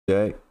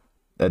Jack.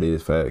 That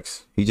is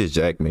facts. He just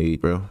Jack made,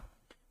 bro.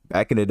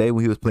 Back in the day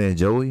when he was playing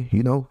Joey,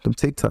 you know, them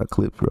TikTok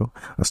clips, bro.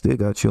 I still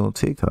got you on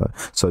TikTok.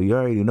 So you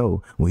already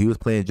know, when he was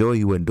playing Joey,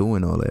 he wasn't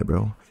doing all that,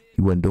 bro.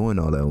 He wasn't doing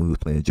all that when he was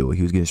playing Joey.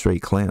 He was getting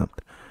straight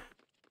clamped.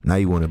 Now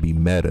you want to be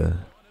meta.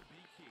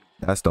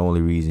 That's the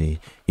only reason,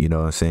 you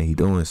know what I'm saying, he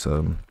doing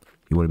something.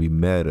 You want to be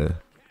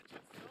meta.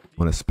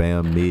 Want to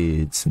spam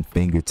mids and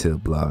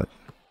fingertip block.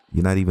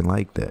 You're not even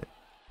like that.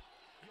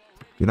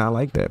 You're not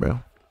like that, bro.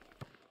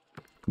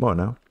 Come on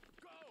now.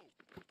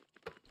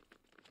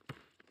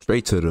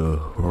 Straight to the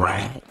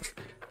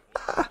rack.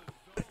 How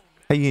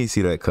you ain't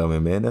see that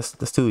coming, man?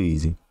 That's too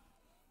easy.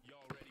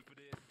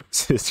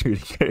 Just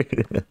really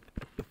good.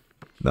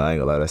 Nah, I ain't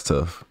gonna lie, that's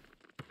tough.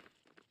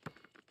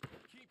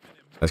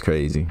 That's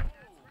crazy.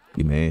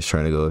 Your man's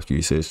trying to go after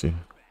your sister.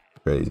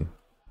 Crazy.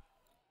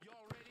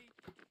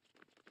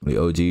 The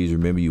OGs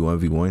remember you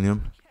 1v1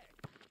 him.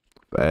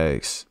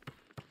 Facts.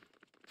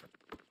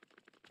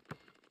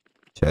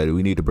 Chad, do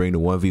we need to bring the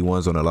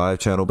 1v1s on the live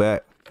channel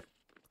back?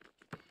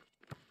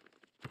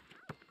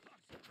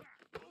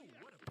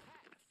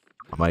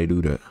 I might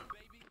do that.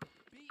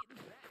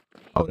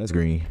 Oh, that's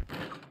green.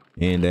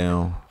 And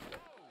down.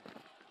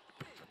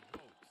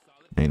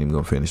 Ain't even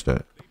gonna finish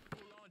that.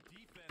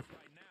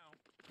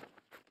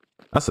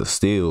 That's a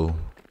steal.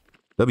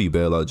 W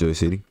bail out Joy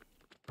City.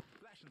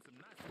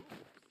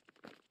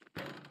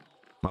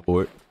 My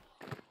board.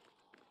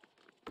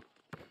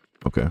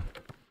 Okay.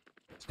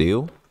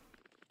 Steal?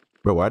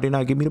 Bro, why did they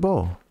not give me the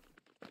ball?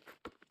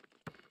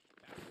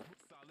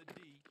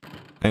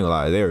 I ain't gonna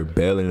lie, they're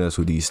bailing us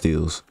with these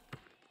steals.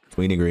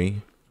 Tween and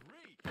green.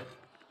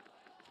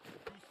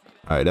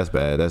 Alright, that's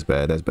bad. That's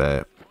bad. That's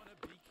bad.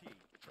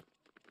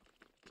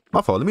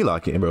 My fault. Let me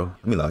lock in, bro.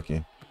 Let me lock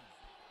in.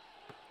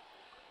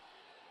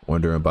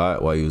 Wondering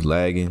bot while he was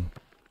lagging.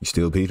 You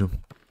still beat him?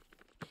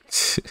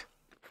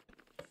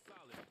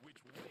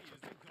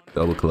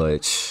 Double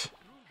clutch.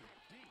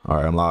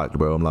 Alright, I'm locked,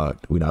 bro. I'm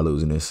locked. We not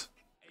losing this.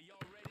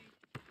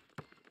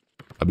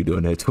 I be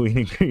doing that tween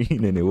and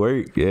green and it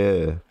worked.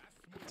 Yeah.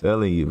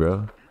 Telling you,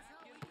 bro.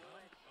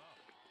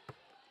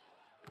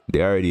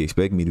 They already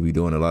expect me to be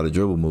doing a lot of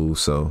dribble moves,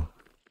 so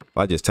if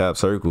I just tap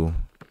circle,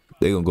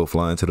 they gonna go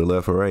flying to the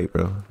left or right,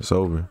 bro. It's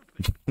over.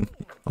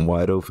 I'm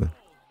wide open.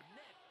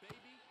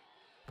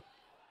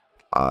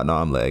 Ah, no,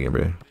 I'm lagging,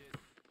 bro.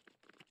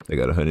 They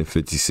got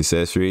 150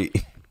 success rate.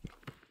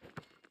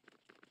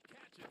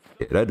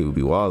 Yeah, that dude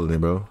be wilding,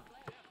 bro.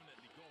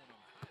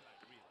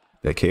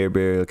 That Care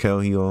Bear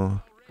account he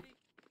on,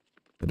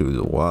 that dude's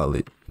a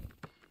wallet.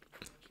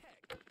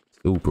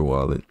 Super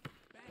wallet.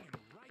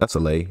 That's a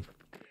lay.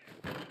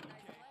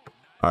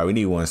 Alright, we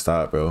need one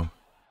stop, bro.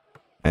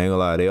 I ain't gonna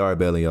lie, they are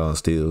bailing y'all on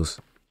steals.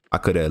 I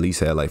could have at least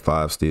had like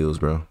 5 steals,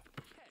 bro.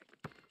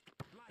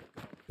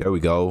 There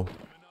we go.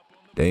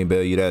 They ain't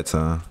bail you that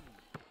time.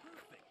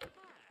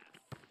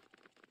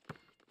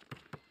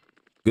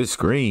 Good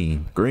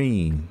screen.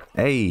 Green.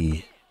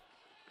 Hey.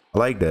 I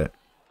like that.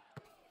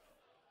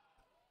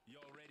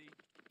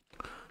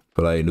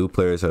 But like new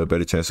players have a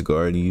better chance of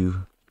guarding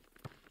you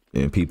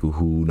than people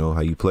who know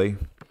how you play.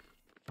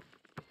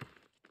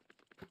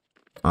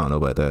 I don't know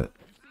about that.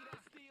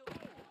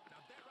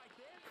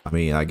 I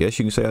mean, I guess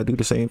you can say I do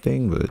the same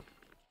thing, but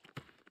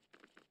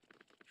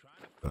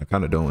I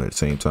kind of don't at the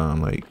same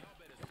time. Like,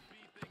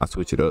 I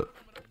switch it up.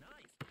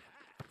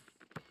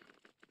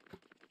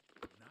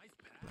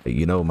 Like,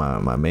 you know,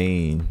 my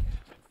main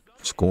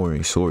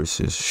scoring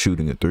source is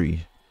shooting a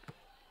 3.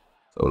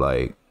 So,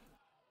 like,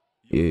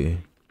 yeah.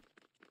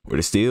 Where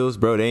the steals,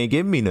 bro, they ain't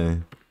giving me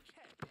none.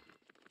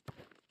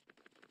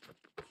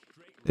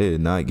 They're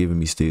not giving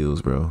me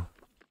steals, bro.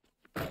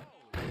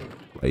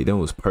 Like, them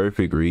was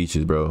perfect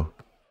reaches, bro.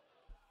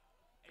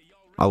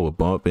 I would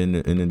bump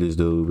into this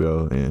dude,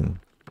 bro, and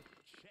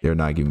they're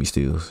not giving me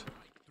steals.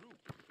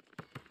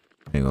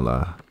 Ain't gonna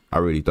lie. I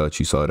really thought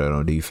you saw that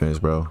on defense,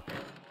 bro.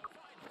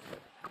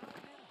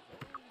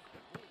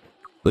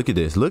 Look at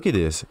this. Look at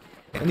this.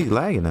 And he's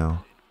lagging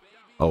now.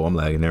 Oh, I'm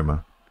lagging. Never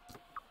mind.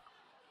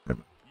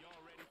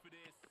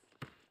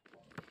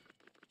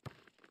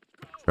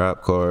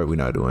 Trap card. We're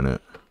not doing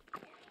that.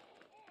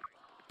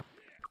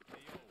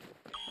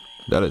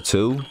 That a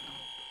 2?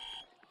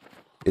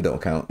 It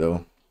don't count,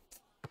 though.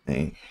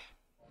 Dang.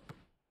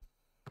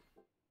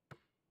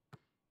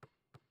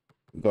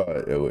 Go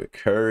out there with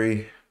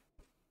Curry.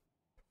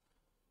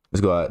 Let's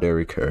go out there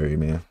with Curry,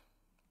 man.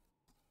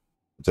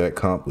 Jack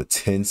comp with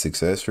 10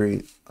 success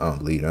rate. I don't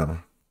believe that.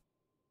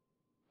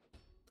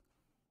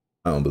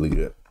 I don't believe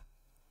that.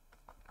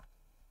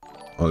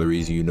 Only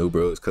reason you know,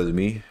 bro, is because of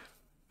me.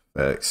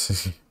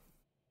 Facts.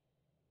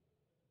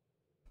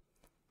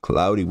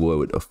 Cloudy boy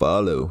with the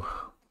follow.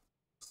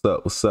 What's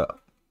up? What's up?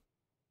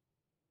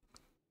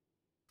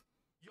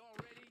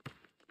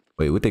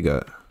 Wait, what they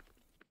got?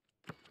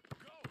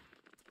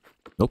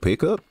 No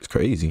pickup? It's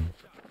crazy.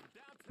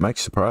 I'm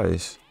actually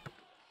surprised.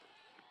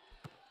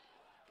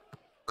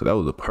 Cause that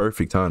was the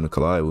perfect time to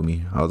collide with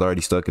me. I was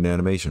already stuck in the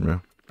animation,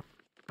 bro.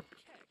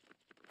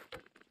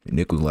 And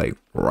Nick was like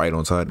right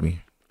on side of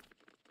me,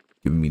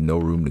 giving me no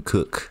room to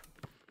cook.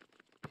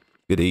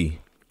 Good E.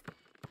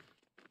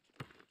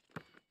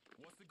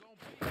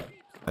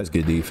 That's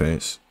good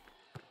defense.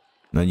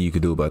 Nothing you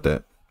can do about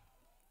that.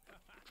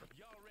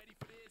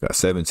 Got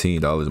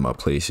 $17 in my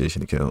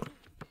PlayStation account.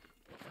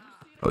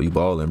 Oh, you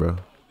balling, bro.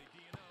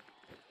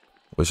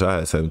 Wish I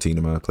had 17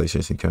 in my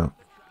PlayStation account.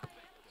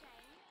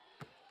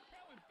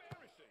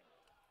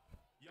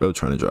 Bro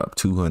trying to drop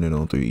 200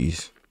 on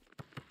threes.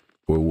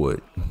 For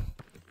what?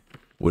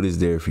 What is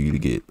there for you to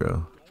get,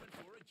 bro?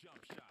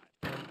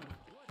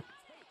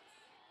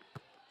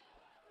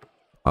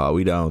 Oh,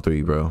 we down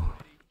 3, bro.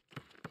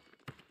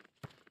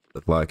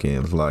 Let's lock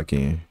in. Let's lock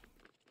in.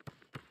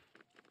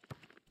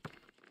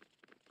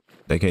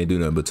 They can't do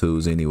nothing but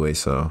twos anyway,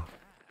 so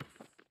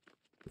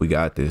we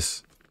got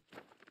this.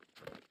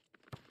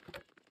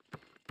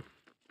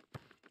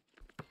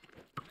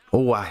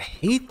 Oh, I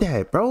hate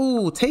that,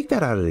 bro. Take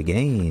that out of the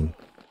game.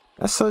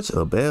 That's such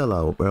a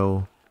bailout,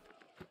 bro.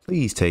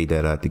 Please take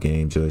that out the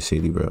game, Joy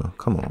City, bro.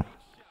 Come on.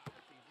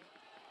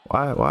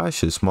 Why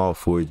should small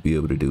forwards be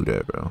able to do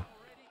that, bro?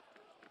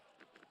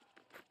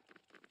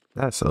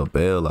 That's a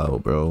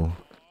bailout, bro.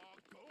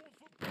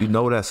 You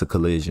know that's a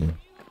collision.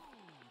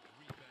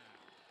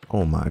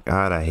 Oh my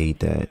God, I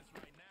hate that.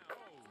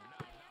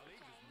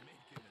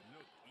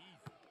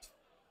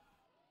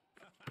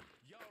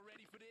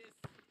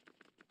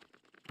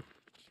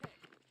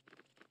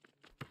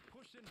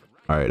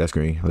 All right, that's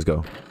green. Let's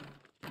go.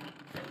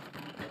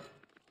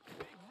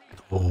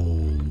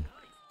 Oh.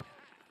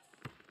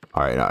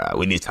 All right.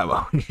 We need time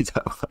out. We need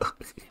time out.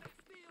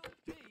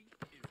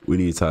 We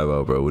need time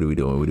out, bro. What are we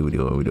doing? What are we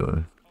doing? What are we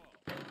doing?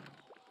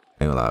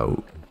 Ain't gonna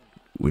lie,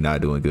 we're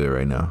not doing good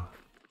right now.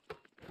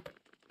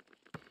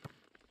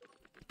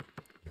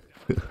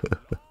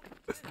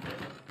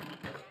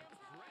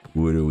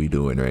 What are we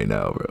doing right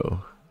now,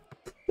 bro?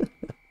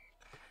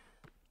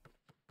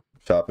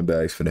 Shopping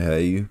bags finna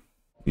have you.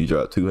 You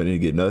drop 200 to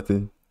get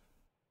nothing.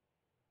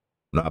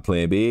 Not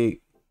playing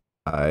big.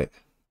 All right.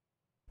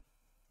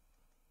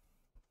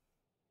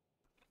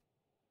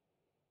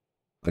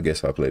 I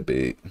guess I play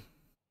big.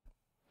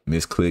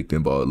 Misclicked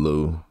and bought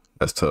low.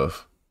 That's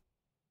tough.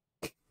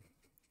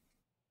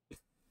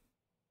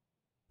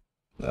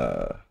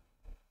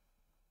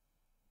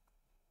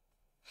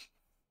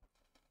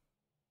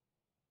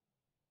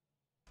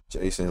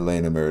 Jason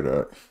Lane and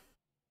Murdoch.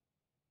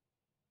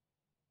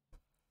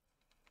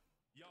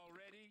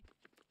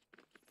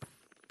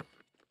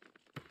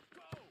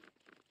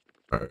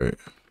 All right.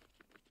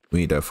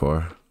 We ain't that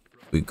far.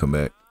 We can come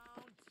back.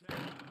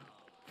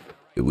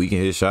 If we can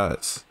hit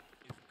shots,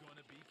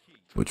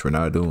 which we're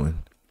not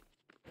doing,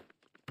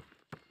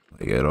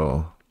 like at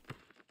all.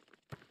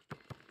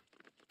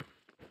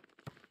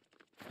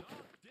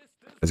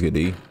 Let's get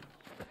D.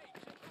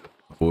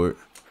 Forward.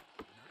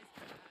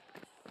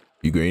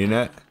 You greening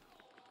that?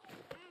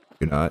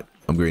 You're not.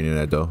 I'm greening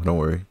that though. Don't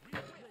worry.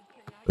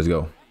 Let's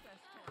go.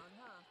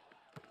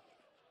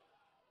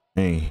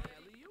 Hey.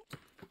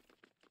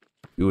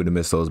 You would have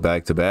missed those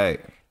back to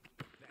back.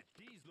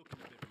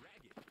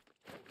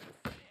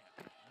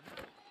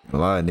 A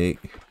lot, Nick.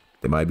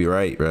 They might be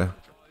right, bro.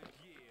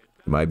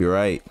 They might be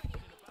right.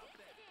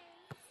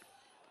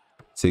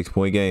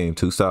 6-point game,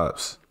 2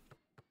 stops.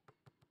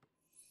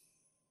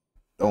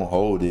 Don't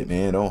hold it,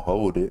 man. Don't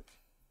hold it.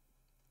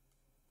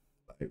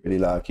 Like, really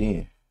lock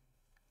in.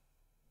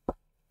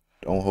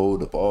 Don't hold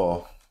the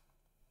ball.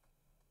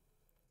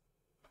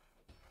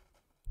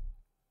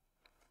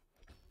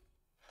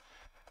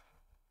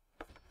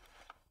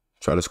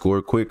 Try to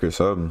score quick or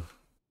something.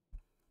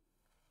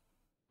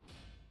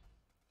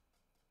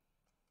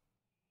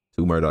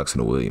 2 Murdochs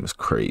and a Williams.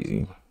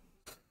 Crazy.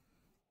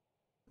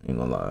 Ain't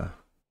gonna lie.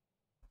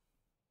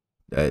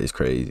 That is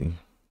crazy.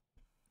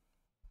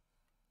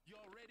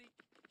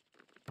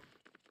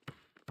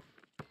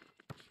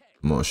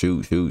 Come on,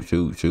 shoot.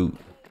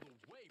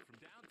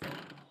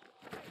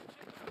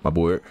 My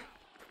board.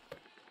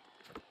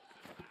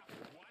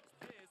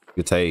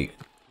 Good take.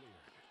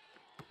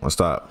 One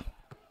stop.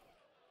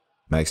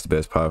 Max the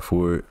best power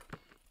forward.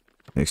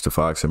 Next to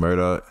Fox and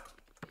Murdoch.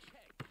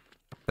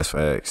 That's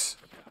facts.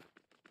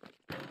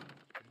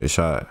 Good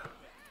shot.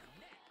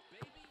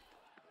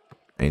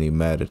 Ain't even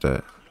mad at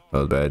that. That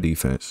was bad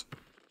defense.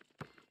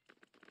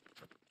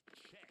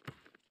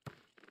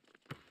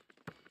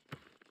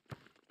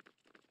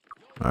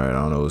 All right, I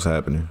don't know what's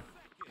happening.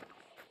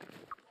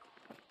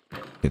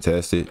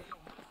 Contested.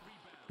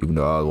 Even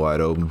though I was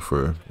wide open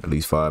for at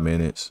least 5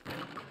 minutes.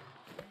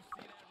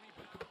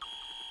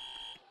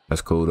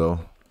 That's cool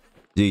though.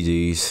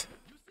 GG's.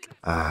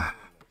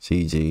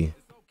 GG.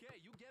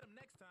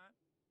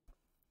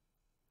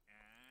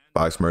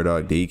 Fox,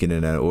 Murdoch, Deacon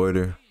in that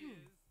order.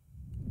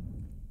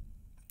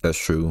 That's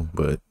true,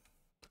 but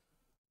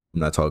I'm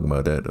not talking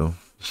about that though.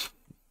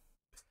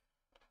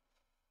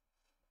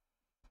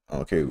 I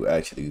don't care who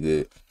actually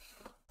good.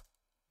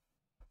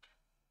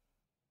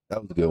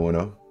 That was a good one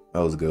though. That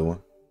was a good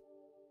one.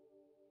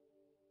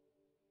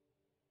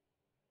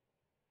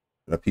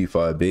 A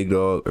P5 big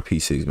dog or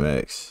P6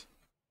 max?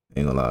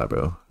 Ain't gonna lie,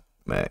 bro.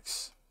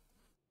 Max.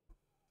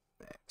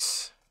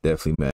 Definitely max.